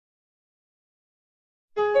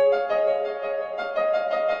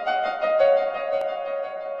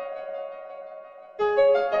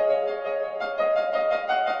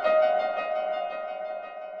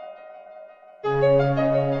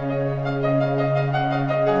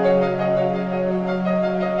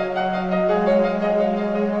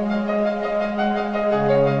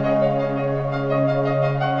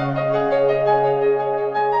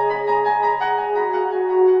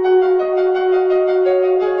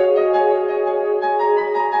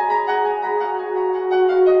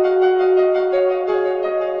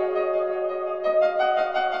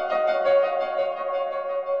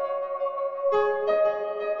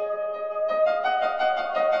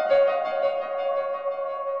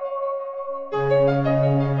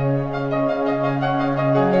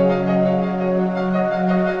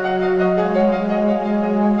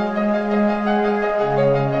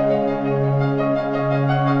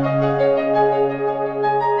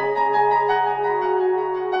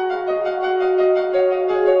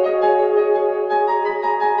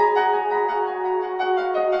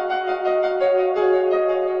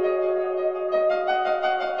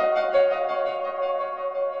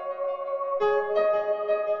அனைவருக்கும்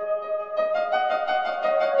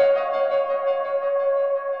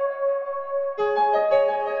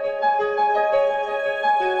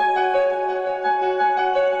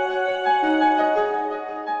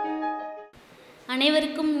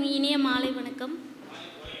இனிய மாலை வணக்கம்.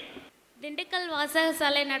 திண்டுக்கல்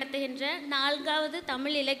வாசகசாலை நடத்துகின்ற 4வது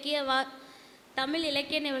தமிழ் இலக்கிய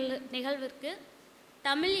நிகழ்விற்கு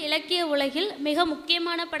தமிழ் இலக்கிய உலகில் மிக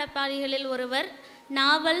முக்கியமான படைப்பாளிகளில் ஒருவர்.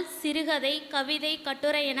 நாவல், சிறுகதை, கவிதை,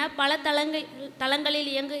 கட்டுரை என பல தளங்களில்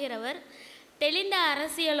இயங்குகிறவர். தெளிந்த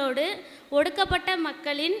அரசியலோடு ஒடுக்கப்பட்ட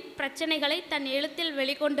மக்களின் பிரச்சனைகளை தன் எழுத்தில்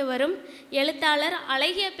வெளிக்கொண்டு வரும் எழுத்தாளர்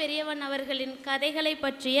அழகிய பெரியவன் அவர்களின் கதைகளை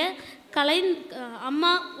பற்றிய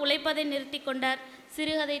அம்மா உழைப்பதை நிறுத்தி கொண்டார்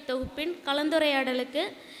சிறுகதை தொகுப்பின் கலந்துரையாடலுக்கு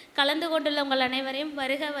கலந்து கொண்டுள்ள உங்கள் அனைவரையும்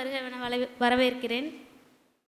வருக வருக என வரவேற்கிறேன்.